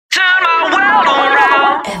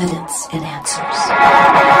Evidence and Answers.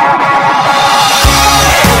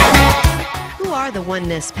 Who are the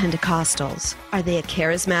Oneness Pentecostals? Are they a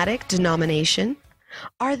charismatic denomination?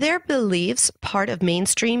 Are their beliefs part of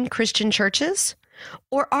mainstream Christian churches?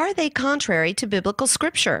 Or are they contrary to biblical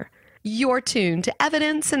scripture? You're tuned to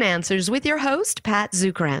Evidence and Answers with your host, Pat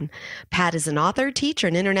Zucran. Pat is an author, teacher,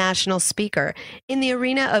 and international speaker in the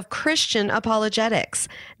arena of Christian apologetics,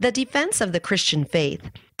 the defense of the Christian faith.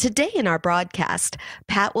 Today in our broadcast,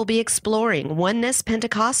 Pat will be exploring Oneness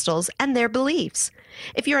Pentecostals and their beliefs.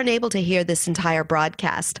 If you're unable to hear this entire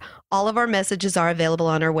broadcast, all of our messages are available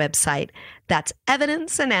on our website. That's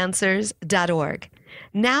evidenceandanswers.org.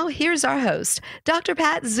 Now, here's our host, Dr.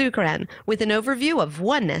 Pat Zucran, with an overview of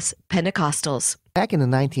Oneness Pentecostals. Back in the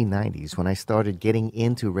 1990s, when I started getting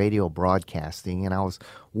into radio broadcasting and I was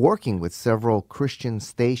working with several Christian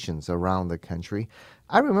stations around the country,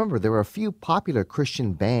 I remember there were a few popular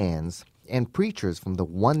Christian bands and preachers from the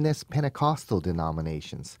Oneness Pentecostal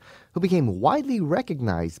denominations who became widely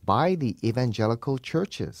recognized by the evangelical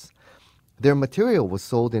churches. Their material was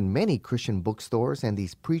sold in many Christian bookstores, and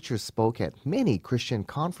these preachers spoke at many Christian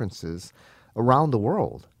conferences around the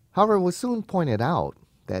world. However, it was soon pointed out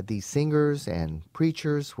that these singers and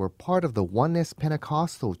preachers were part of the Oneness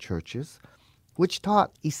Pentecostal churches, which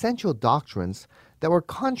taught essential doctrines that were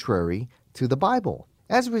contrary to the Bible.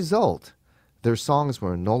 As a result, their songs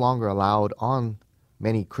were no longer allowed on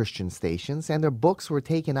many Christian stations, and their books were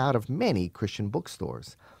taken out of many Christian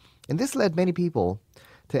bookstores. And this led many people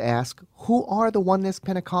to ask, who are the Oneness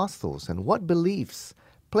Pentecostals and what beliefs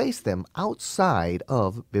place them outside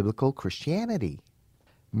of biblical Christianity?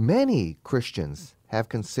 Many Christians have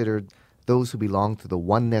considered those who belong to the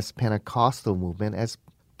Oneness Pentecostal movement as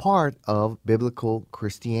part of biblical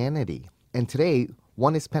Christianity. And today,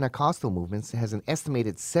 Oneness Pentecostal movement has an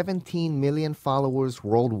estimated 17 million followers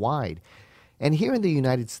worldwide. And here in the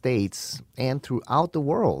United States and throughout the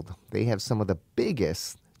world, they have some of the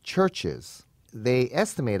biggest churches. They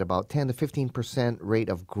estimate about 10 to 15% rate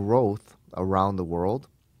of growth around the world.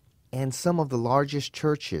 And some of the largest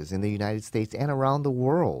churches in the United States and around the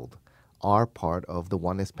world are part of the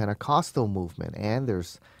Oneness Pentecostal movement. And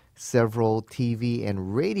there's several TV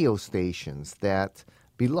and radio stations that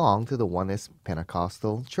belong to the Oneness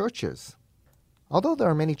Pentecostal churches. Although there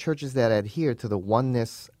are many churches that adhere to the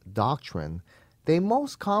Oneness doctrine, they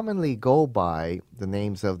most commonly go by the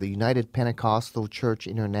names of the United Pentecostal Church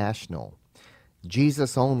International,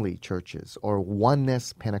 Jesus Only churches, or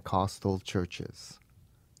Oneness Pentecostal churches.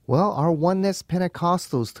 Well, are Oneness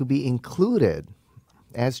Pentecostals to be included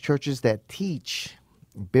as churches that teach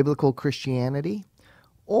biblical Christianity,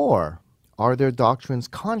 or are their doctrines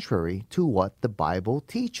contrary to what the Bible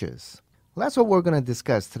teaches? Well, that's what we're going to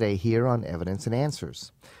discuss today here on Evidence and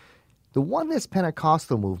Answers. The Oneness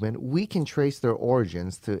Pentecostal movement, we can trace their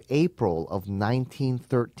origins to April of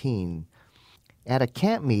 1913 at a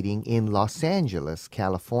camp meeting in Los Angeles,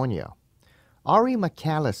 California. Ari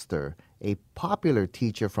McAllister, a popular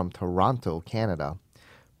teacher from Toronto, Canada,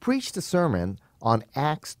 preached a sermon on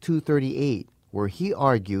Acts 2:38, where he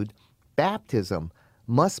argued baptism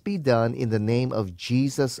must be done in the name of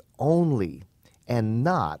Jesus only and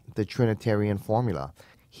not the Trinitarian formula.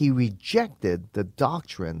 He rejected the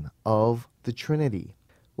doctrine of the Trinity.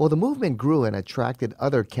 Well, the movement grew and attracted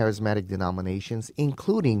other charismatic denominations,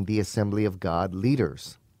 including the Assembly of God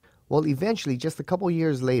leaders. Well, eventually, just a couple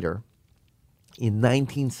years later, in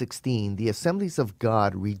 1916, the Assemblies of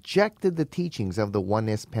God rejected the teachings of the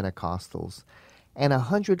Oneness Pentecostals, and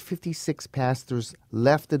 156 pastors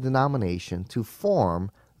left the denomination to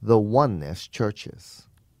form the Oneness churches.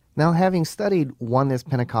 Now, having studied Oneness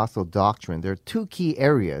Pentecostal doctrine, there are two key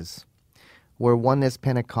areas where Oneness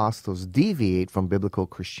Pentecostals deviate from biblical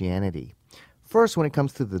Christianity. First, when it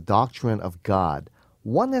comes to the doctrine of God,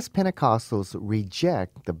 Oneness Pentecostals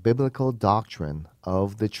reject the biblical doctrine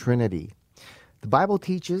of the Trinity. The Bible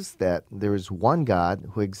teaches that there is one God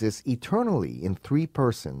who exists eternally in three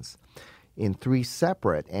persons, in three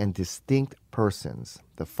separate and distinct persons,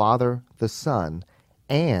 the Father, the Son,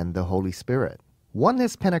 and the Holy Spirit.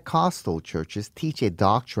 Oneness Pentecostal churches teach a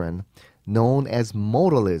doctrine known as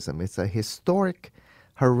modalism. It's a historic,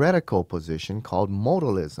 heretical position called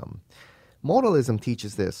modalism. Modalism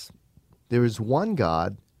teaches this: there is one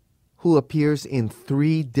God who appears in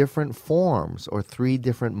three different forms or three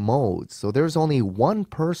different modes. So there's only one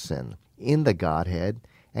person in the Godhead,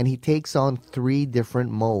 and he takes on three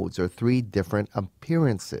different modes or three different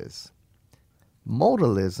appearances.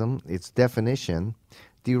 Modalism, its definition,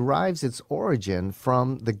 derives its origin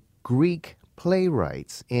from the Greek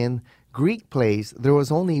playwrights. In Greek plays, there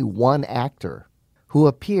was only one actor who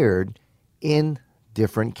appeared in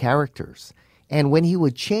different characters. And when he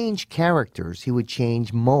would change characters, he would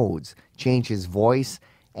change modes, change his voice,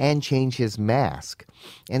 and change his mask.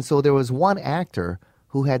 And so there was one actor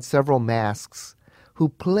who had several masks who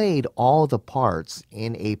played all the parts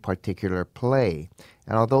in a particular play.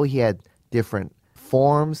 And although he had different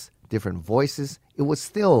forms, different voices, it was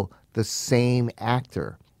still the same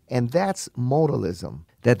actor. And that's modalism,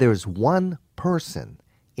 that there's one person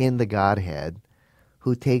in the Godhead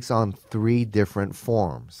who takes on three different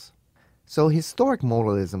forms. So historic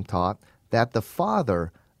modalism taught that the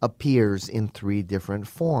Father appears in three different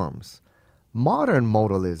forms. Modern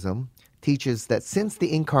modalism teaches that since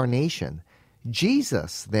the incarnation,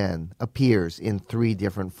 Jesus then appears in three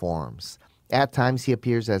different forms. At times he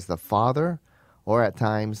appears as the Father, or at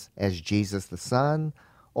times as Jesus the Son,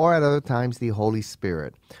 or at other times the Holy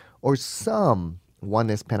Spirit. Or some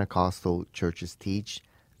Oneness Pentecostal churches teach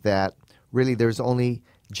that really there's only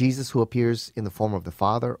Jesus who appears in the form of the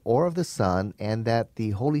Father or of the Son, and that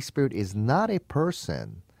the Holy Spirit is not a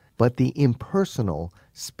person, but the impersonal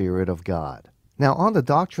Spirit of God. Now, on the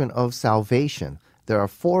doctrine of salvation, there are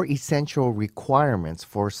four essential requirements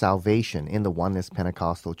for salvation in the Oneness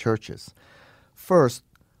Pentecostal churches. First,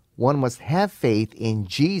 one must have faith in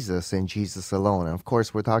Jesus and Jesus alone. And of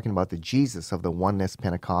course, we're talking about the Jesus of the Oneness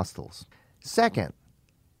Pentecostals. Second,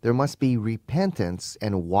 there must be repentance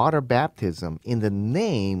and water baptism in the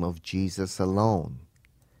name of Jesus alone.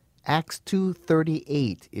 Acts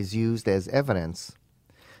 2:38 is used as evidence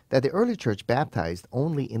that the early church baptized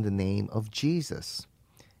only in the name of Jesus.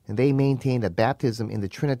 And they maintain that baptism in the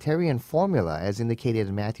Trinitarian formula, as indicated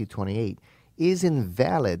in Matthew 28, is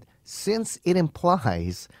invalid since it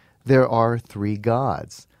implies there are three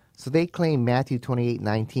gods. So they claim Matthew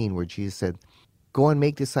 28:19, where Jesus said, "Go and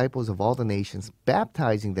make disciples of all the nations,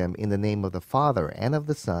 baptizing them in the name of the Father and of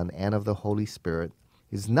the Son and of the Holy Spirit,"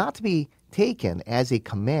 is not to be taken as a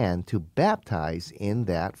command to baptize in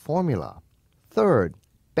that formula. Third,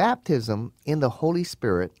 baptism in the Holy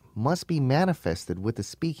Spirit must be manifested with the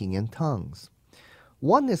speaking in tongues.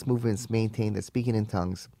 Oneness movements maintain that speaking in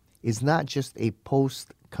tongues is not just a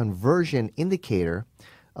post-conversion indicator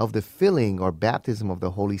of the filling or baptism of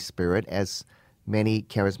the Holy Spirit, as many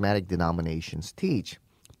charismatic denominations teach,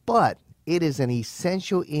 but it is an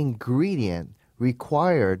essential ingredient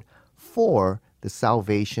required for the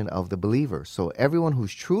salvation of the believer. So everyone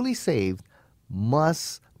who's truly saved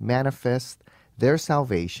must manifest their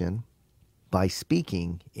salvation by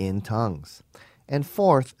speaking in tongues. And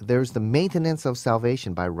fourth, there's the maintenance of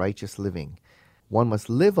salvation by righteous living. One must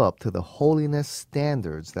live up to the holiness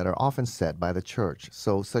standards that are often set by the church.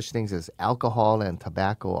 So such things as alcohol and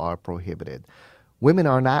tobacco are prohibited. Women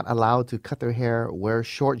are not allowed to cut their hair, wear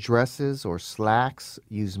short dresses or slacks,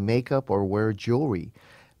 use makeup, or wear jewelry.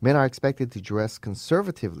 Men are expected to dress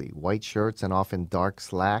conservatively, white shirts and often dark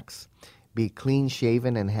slacks, be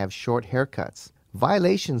clean-shaven, and have short haircuts.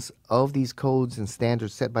 Violations of these codes and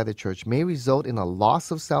standards set by the church may result in a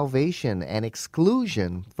loss of salvation and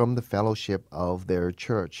exclusion from the fellowship of their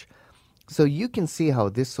church. So you can see how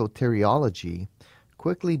this soteriology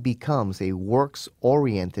quickly becomes a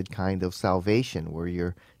works-oriented kind of salvation, where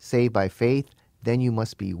you're saved by faith, then you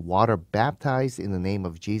must be water baptized in the name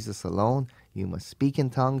of Jesus alone, you must speak in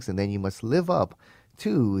tongues, and then you must live up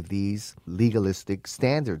to these legalistic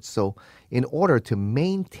standards. So in order to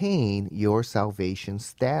maintain your salvation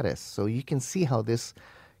status. So you can see how this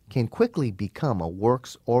can quickly become a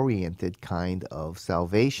works-oriented kind of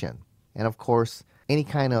salvation. And of course, any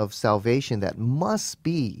kind of salvation that must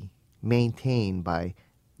be maintained by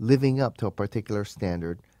living up to a particular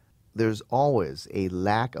standard, there's always a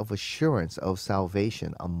lack of assurance of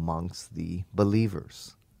salvation amongst the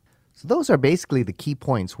believers. So those are basically the key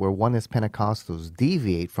points where Oneness Pentecostals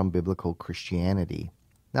deviate from biblical Christianity.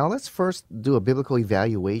 Now let's first do a biblical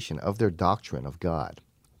evaluation of their doctrine of God.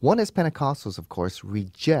 Oneness Pentecostals, of course,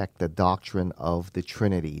 reject the doctrine of the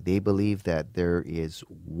Trinity. They believe that there is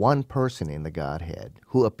one person in the Godhead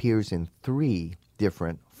who appears in three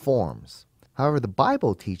different forms. However, the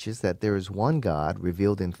Bible teaches that there is one God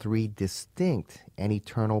revealed in three distinct and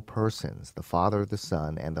eternal persons, the Father, the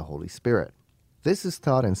Son, and the Holy Spirit. This is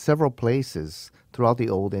taught in several places throughout the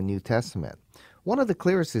Old and New Testament. One of the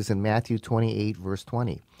clearest is in Matthew 28, verse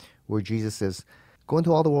 20, where Jesus says, "Go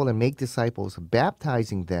into all the world and make disciples,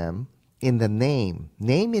 baptizing them in the name."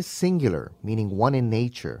 Name is singular, meaning one in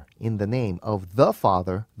nature, in the name of the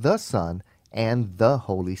Father, the Son, and the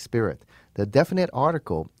Holy Spirit. The definite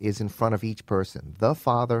article is in front of each person, the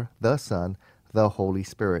Father, the Son, the Holy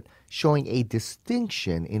Spirit, showing a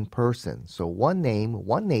distinction in person. So one name,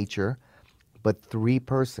 one nature, but three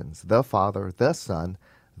persons, the Father, the Son,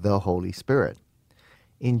 the Holy Spirit.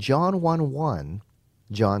 In John 1:1,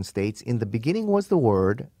 John states, "In the beginning was the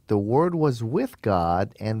Word was with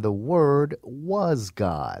God, and the Word was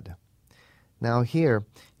God." Now here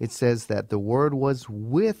it says that the Word was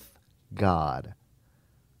with God.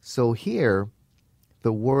 So here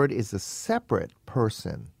the Word is a separate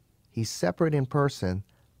person. He's separate in person,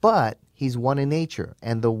 but he's one in nature,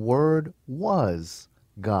 and the Word was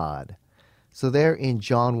God. So there in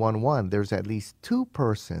John 1:1, there's at least two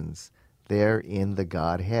persons there in the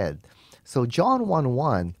Godhead. So John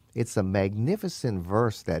 1:1, it's a magnificent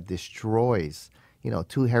verse that destroys,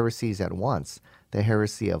 two heresies at once. The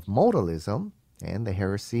heresy of modalism and the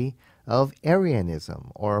heresy of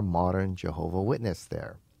Arianism, or modern Jehovah's Witness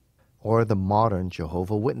there, or the modern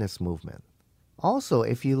Jehovah's Witness movement. Also,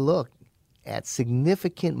 if you look at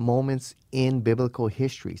significant moments in biblical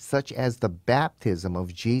history, such as the baptism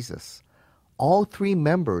of Jesus, all three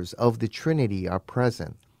members of the Trinity are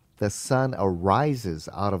present. The Son arises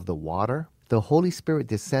out of the water. The Holy Spirit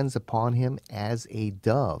descends upon him as a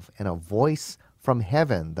dove, and a voice from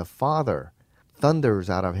heaven, the Father, thunders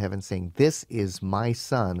out of heaven saying, "This is my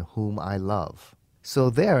Son whom I love." So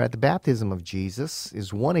there at the baptism of Jesus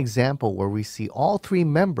is one example where we see all three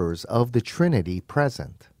members of the Trinity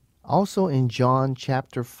present. Also in John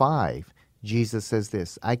chapter 5, Jesus says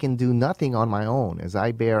this, "I can do nothing on my own. As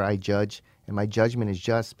I bear, I judge, and my judgment is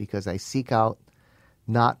just, because I seek out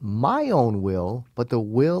not my own will, but the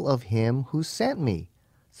will of him who sent me."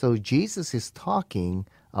 So Jesus is talking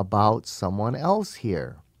about someone else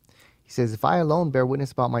here. He says, "If I alone bear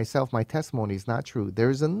witness about myself, my testimony is not true. There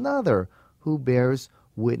is another who bears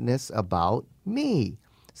witness about me."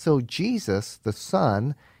 So Jesus, the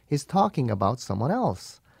Son, is talking about someone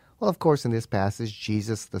else. Well, of course, in this passage,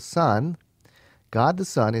 Jesus, the Son, God the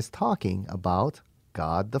Son, is talking about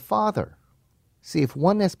God the Father. See, if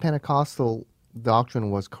Oneness Pentecostal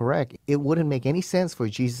doctrine was correct, it wouldn't make any sense for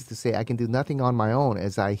Jesus to say, "I can do nothing on my own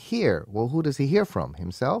as I hear." Well, who does he hear from?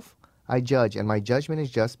 Himself? "I judge, and my judgment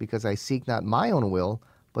is just, because I seek not my own will,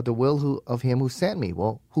 but the will of him who sent me."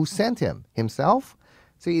 Well, who sent him? Himself?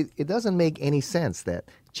 See, it doesn't make any sense that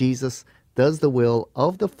Jesus does the will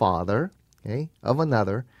of the Father, of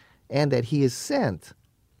another, and that he is sent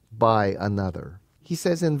by another. He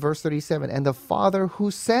says in verse 37, "And the Father who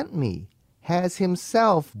sent me has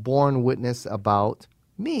himself borne witness about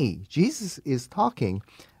me." Jesus is talking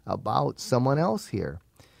about someone else here.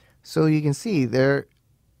 So you can see there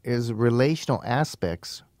is relational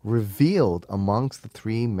aspects revealed amongst the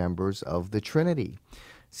three members of the Trinity.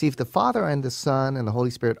 See, if the Father and the Son and the Holy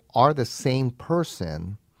Spirit are the same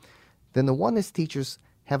person, then the Oneness teachers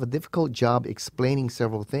have a difficult job explaining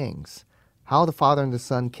several things. How the Father and the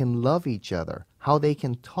Son can love each other, how they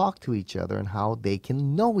can talk to each other, and how they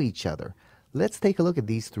can know each other. Let's take a look at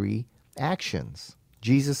these three actions.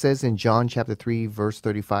 Jesus says in John chapter 3, verse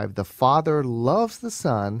 35, "The Father loves the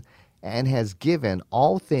Son and has given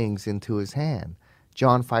all things into his hand."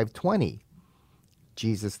 John 5:20,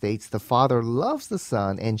 Jesus states, "The Father loves the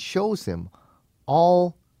Son and shows him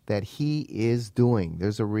all that he is doing."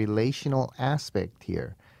 There's a relational aspect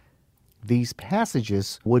here. These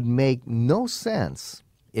passages would make no sense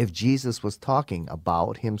if Jesus was talking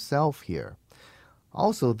about himself here.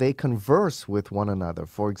 Also, they converse with one another.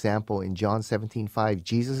 For example, in John 17:5,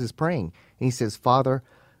 Jesus is praying, and he says, "Father,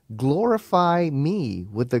 glorify me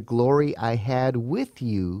with the glory I had with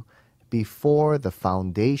you before the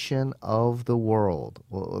foundation of the world."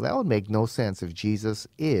 Well, that would make no sense if Jesus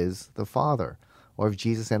is the Father, or if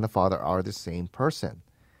Jesus and the Father are the same person.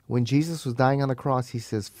 When Jesus was dying on the cross, he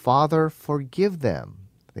says, "Father, forgive them.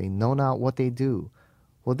 They know not what they do."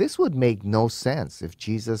 Well, this would make no sense if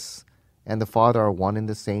Jesus and the Father are one and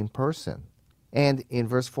the same person. And in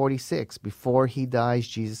verse 46, before he dies,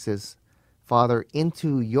 Jesus says, "Father,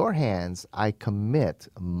 into your hands I commit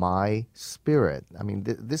my spirit." I mean,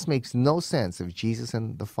 this makes no sense if Jesus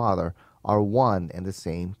and the Father are one and the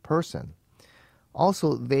same person.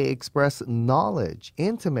 Also, they express knowledge,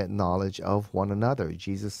 intimate knowledge of one another.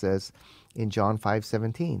 Jesus says in John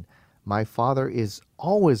 5:17, "My Father is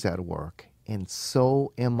always at work, and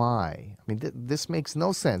so am I." I mean, this makes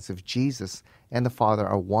no sense if Jesus and the Father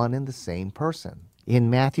are one and the same person. In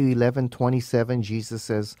Matthew 11:27, Jesus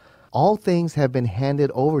says, "All things have been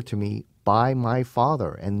handed over to me by my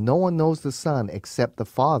Father, and no one knows the Son except the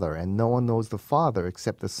Father, and no one knows the Father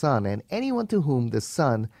except the Son, and anyone to whom the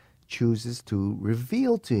Son chooses to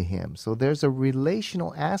reveal to him." So there's a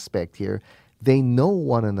relational aspect here. They know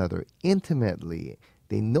one another intimately.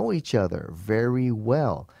 They know each other very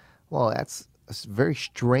well. Well, that's a very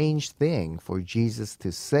strange thing for Jesus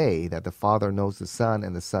to say, that the Father knows the Son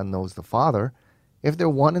and the Son knows the Father, if they're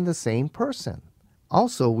one and the same person.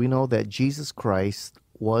 Also, we know that Jesus Christ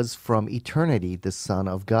was from eternity the Son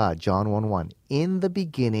of God. John 1:1. In the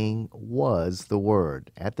beginning was the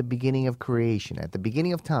Word. At the beginning of creation, at the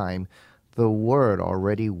beginning of time, the Word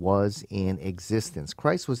already was in existence.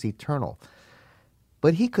 Christ was eternal.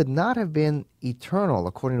 But he could not have been eternal,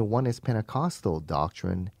 according to Oneness Pentecostal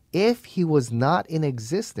doctrine, if he was not in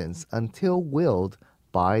existence until willed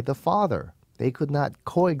by the Father. They could not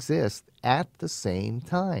coexist at the same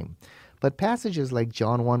time. But passages like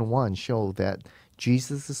John 1:1 show that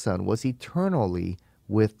Jesus the Son was eternally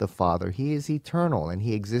with the Father. He is eternal, and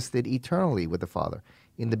he existed eternally with the Father.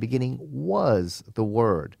 In the beginning was the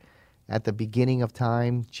Word. At the beginning of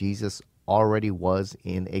time, Jesus already was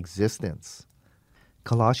in existence.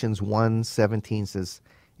 Colossians 1:17 says,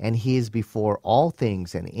 "And he is before all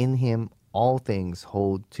things, and in him all things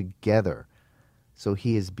hold together." So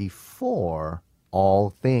he is before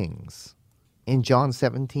all things. In John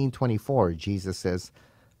 17:24, Jesus says,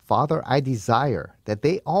 "Father, I desire that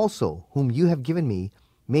they also, whom you have given me,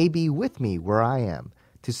 may be with me where I am,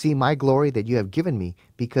 to see my glory that you have given me,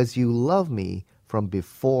 because you love me from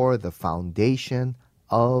before the foundation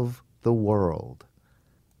of the world."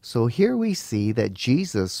 So here we see that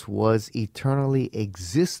Jesus was eternally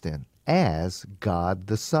existent as God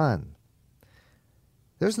the Son.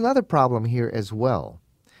 There's another problem here as well.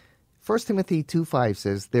 1 Timothy 2:5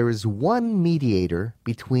 says, "There is one mediator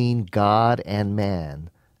between God and man,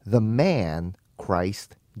 the man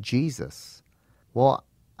Christ Jesus." Well,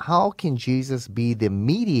 how can Jesus be the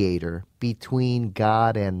mediator between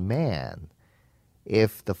God and man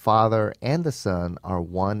if the Father and the Son are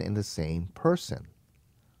one and the same person?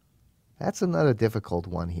 That's another difficult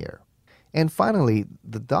one here. And finally,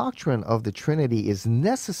 the doctrine of the Trinity is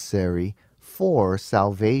necessary for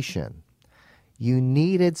salvation. You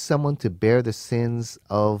needed someone to bear the sins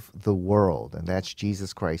of the world, and that's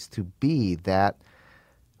Jesus Christ, to be that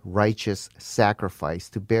righteous sacrifice,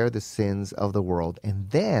 to bear the sins of the world. And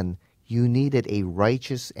then you needed a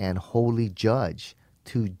righteous and holy judge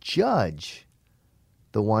to judge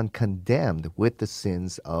the one condemned with the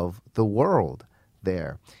sins of the world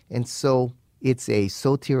there. And so it's a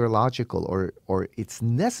soteriological, or it's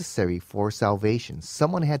necessary for salvation.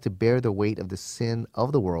 Someone had to bear the weight of the sin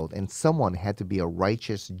of the world, and someone had to be a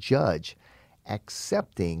righteous judge,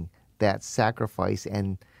 accepting that sacrifice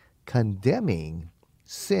and condemning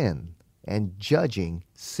sin and judging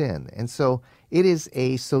sin. And so it is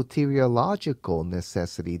a soteriological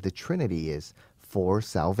necessity, the Trinity is, for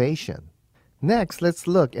salvation. Next, let's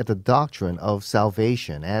look at the doctrine of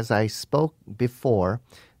salvation. As I spoke before,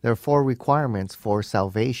 there are 4 requirements for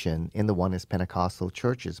salvation in the Oneness Pentecostal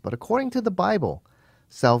churches. But according to the Bible,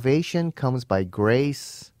 salvation comes by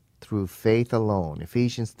grace through faith alone.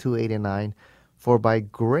 Ephesians 2:8 and 9, "For by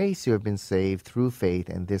grace you have been saved through faith,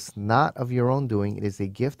 and this not of your own doing. It is a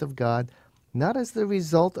gift of God, not as the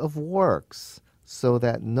result of works, so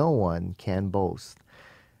that no one can boast."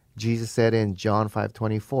 Jesus said in John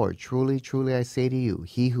 5:24, "Truly, truly, I say to you,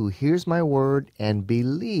 he who hears my word and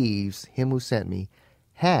believes him who sent me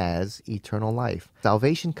has eternal life."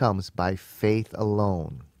 Salvation comes by faith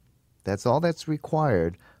alone. That's all that's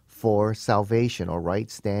required for salvation or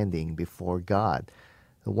right standing before God.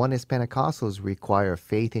 The Oneness Pentecostals require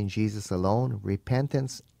faith in Jesus alone,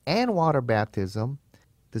 repentance and water baptism,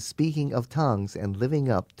 the speaking of tongues, and living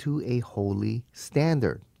up to a holy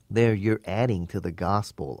standard. There you're adding to the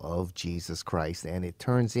gospel of Jesus Christ, and it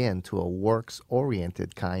turns into a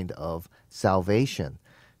works-oriented kind of salvation.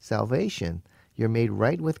 Salvation, you're made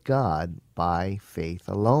right with God by faith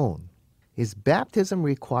alone. Is baptism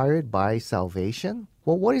required by salvation?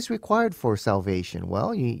 Well, what is required for salvation?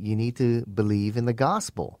 Well, you need to believe in the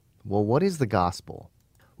gospel. Well, what is the gospel?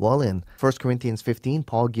 Well, in 1 Corinthians 15,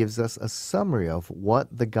 Paul gives us a summary of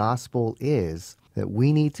what the gospel is that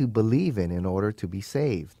we need to believe in order to be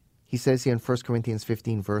saved. He says here in 1 Corinthians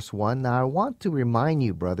 15, verse 1, "Now I want to remind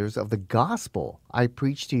you, brothers, of the gospel I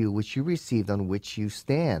preached to you, which you received, on which you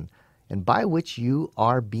stand, and by which you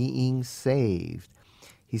are being saved."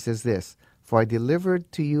 He says this, "For I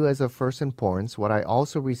delivered to you as of first importance what I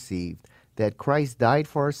also received, that Christ died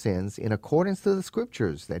for our sins in accordance to the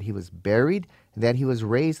Scriptures, that he was buried, and that he was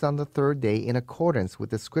raised on the 3rd day in accordance with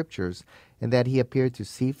the Scriptures, and that he appeared to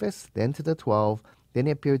Cephas, then to the 12, then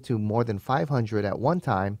he appeared to more than 500 at one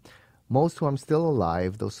time, most who are still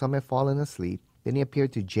alive, though some have fallen asleep. Then he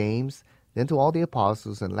appeared to James, then to all the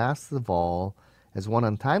apostles, and last of all, as one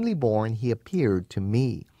untimely born, he appeared to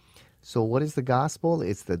me." So what is the gospel?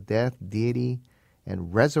 It's the death, deity,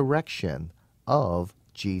 and resurrection of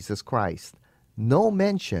Jesus Christ. No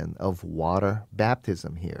mention of water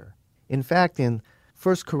baptism here. In fact, in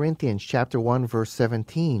 1 Corinthians chapter 1 verse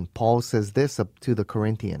 17, Paul says this up to the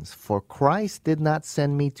Corinthians, "For Christ did not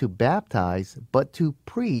send me to baptize, but to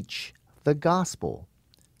preach the gospel."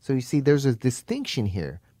 So you see, there's a distinction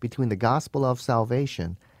here between the gospel of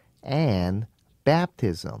salvation and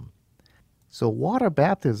baptism. So water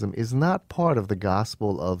baptism is not part of the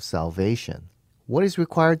gospel of salvation. What is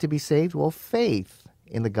required to be saved? Well, faith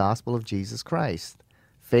in the gospel of Jesus Christ.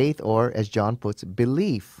 Faith, or as John puts it,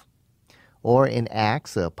 belief. Or in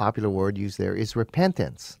Acts, a popular word used there is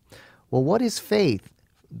repentance. Well, what is faith?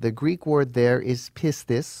 The Greek word there is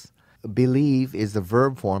pistis. Believe is the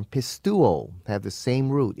verb form. Pistuo have the same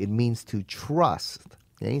root. It means to trust.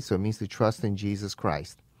 Okay, so it means to trust in Jesus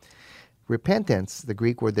Christ. Repentance, the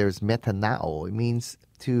Greek word there is metanao. It means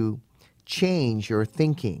to change your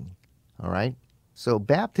thinking. All right? So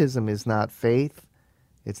baptism is not faith.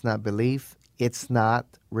 It's not belief. It's not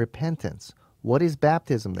repentance. What is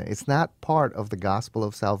baptism then? It's not part of the gospel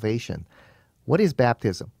of salvation. What is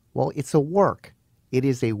baptism? Well, it's a work. It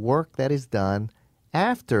is a work that is done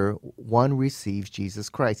after one receives Jesus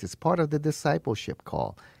Christ. It's part of the discipleship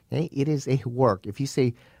call. Okay? It is a work. If you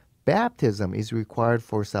say baptism is required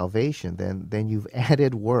for salvation, then you've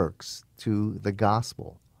added works to the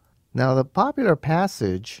gospel. Now, the popular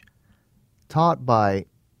passage taught by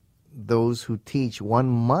those who teach one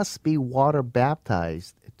must be water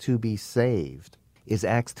baptized to be saved is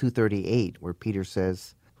Acts 2:38, where Peter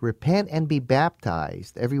says, "Repent and be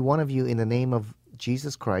baptized, every one of you, in the name of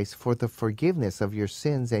Jesus Christ, for the forgiveness of your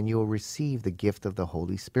sins, and you will receive the gift of the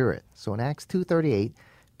Holy Spirit." So in Acts 2:38,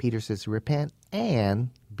 Peter says, repent and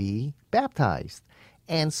be baptized.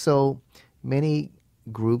 And so many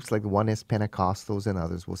groups like the Oneness, Pentecostals, and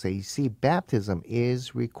others will say, you see, baptism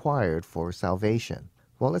is required for salvation.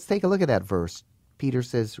 Well, let's take a look at that verse. Peter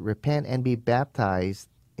says, repent and be baptized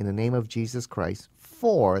in the name of Jesus Christ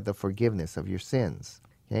for the forgiveness of your sins.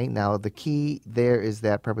 Okay, now the key there is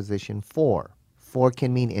that preposition for. For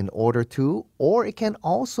can mean in order to, or it can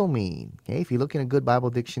also mean, okay, if you look in a good Bible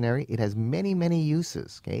dictionary, it has many, many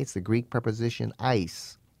uses. Okay, it's the Greek preposition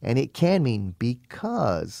eis, and it can mean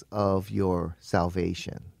because of your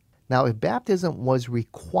salvation. Now, if baptism was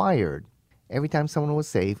required every time someone was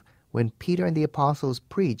saved, when Peter and the apostles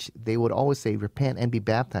preached, they would always say, repent and be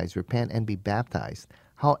baptized, repent and be baptized.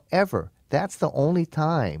 However, that's the only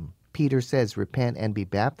time Peter says, repent and be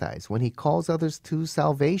baptized. When he calls others to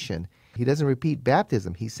salvation, he doesn't repeat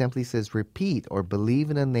baptism. He simply says, repeat or believe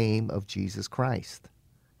in the name of Jesus Christ.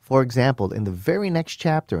 For example, in the very next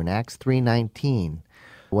chapter, in Acts 3:19,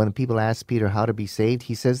 when people ask Peter how to be saved,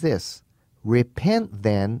 he says this, repent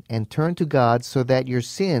then and turn to God so that your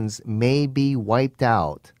sins may be wiped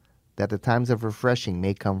out, that the times of refreshing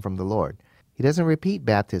may come from the Lord. He doesn't repeat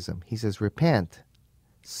baptism. He says, repent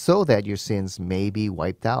so that your sins may be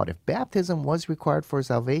wiped out. If baptism was required for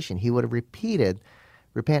salvation, he would have repeated,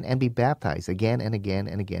 repent and be baptized again and again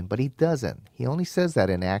and again. But he doesn't. He only says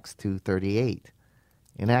that in Acts 2:38.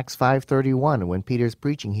 In Acts 5:31, when Peter's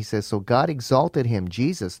preaching, he says, so God exalted him,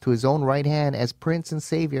 Jesus, to his own right hand as Prince and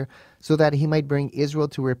Savior, so that he might bring Israel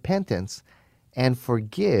to repentance and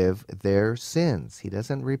forgive their sins. He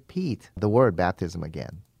doesn't repeat the word baptism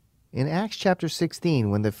again. In Acts chapter 16,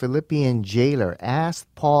 when the Philippian jailer asked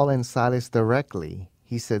Paul and Silas directly,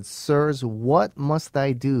 he said, sirs, what must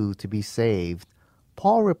I do to be saved?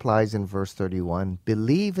 Paul replies in verse 31,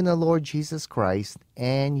 believe in the Lord Jesus Christ,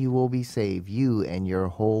 and you will be saved, you and your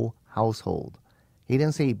whole household. He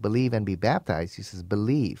didn't say believe and be baptized. He says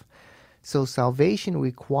believe. So salvation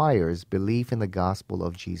requires belief in the gospel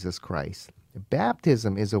of Jesus Christ.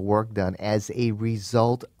 Baptism is a work done as a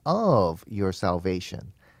result of your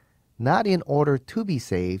salvation. Not in order to be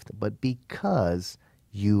saved, but because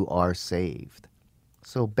you are saved.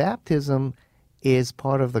 So baptism is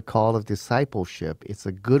part of the call of discipleship. It's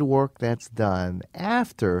a good work that's done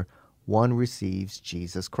after one receives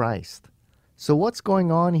Jesus Christ. So what's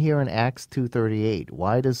going on here in Acts 2:38?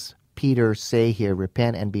 Why does Peter say here,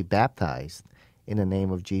 repent and be baptized in the name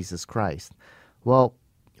of Jesus Christ? Well,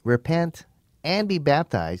 repent and be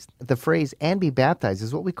baptized, the phrase and be baptized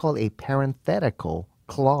is what we call a parenthetical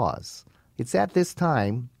clause. It's at this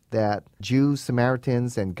time that Jews,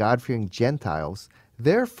 Samaritans, and God-fearing Gentiles,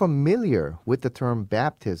 they're familiar with the term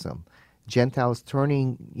baptism. Gentiles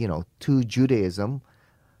turning, to Judaism,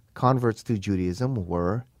 converts to Judaism,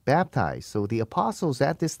 were baptized. So the apostles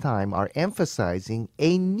at this time are emphasizing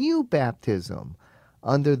a new baptism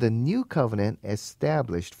under the new covenant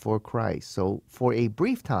established for Christ. So for a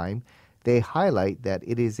brief time, they highlight that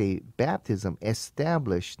it is a baptism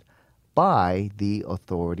established by the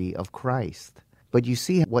authority of Christ. But you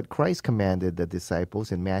see what Christ commanded the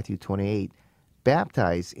disciples in Matthew 28,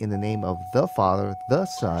 baptized in the name of the Father, the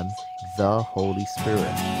Son, the Holy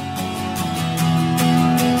Spirit.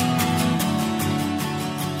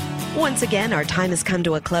 Once again, our time has come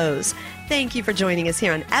to a close. Thank you for joining us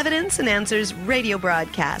here on Evidence and Answers radio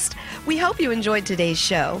broadcast. We hope you enjoyed today's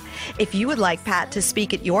show. If you would like Pat to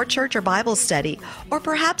speak at your church or Bible study, or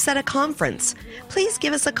perhaps at a conference, please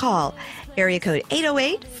give us a call. Area code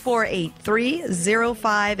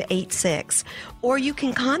 808-483-0586. Or you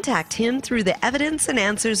can contact him through the Evidence and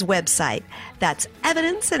Answers website. That's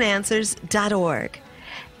evidenceandanswers.org.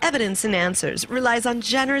 Evidence and Answers relies on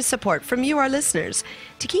generous support from you, our listeners.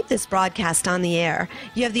 To keep this broadcast on the air,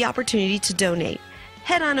 you have the opportunity to donate.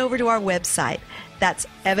 Head on over to our website. That's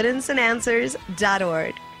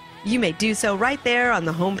evidenceandanswers.org. You may do so right there on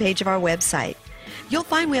the homepage of our website. You'll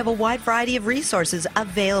find we have a wide variety of resources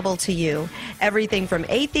available to you, everything from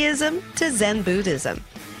atheism to Zen Buddhism,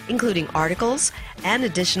 including articles and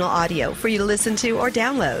additional audio for you to listen to or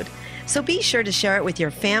download. So be sure to share it with your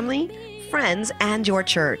family, friends, and your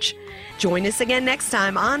church. Join us again next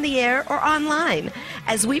time on the air or online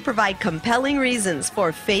as we provide compelling reasons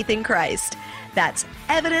for faith in Christ. That's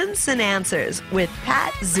Evidence and Answers with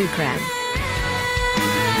Pat Zucran.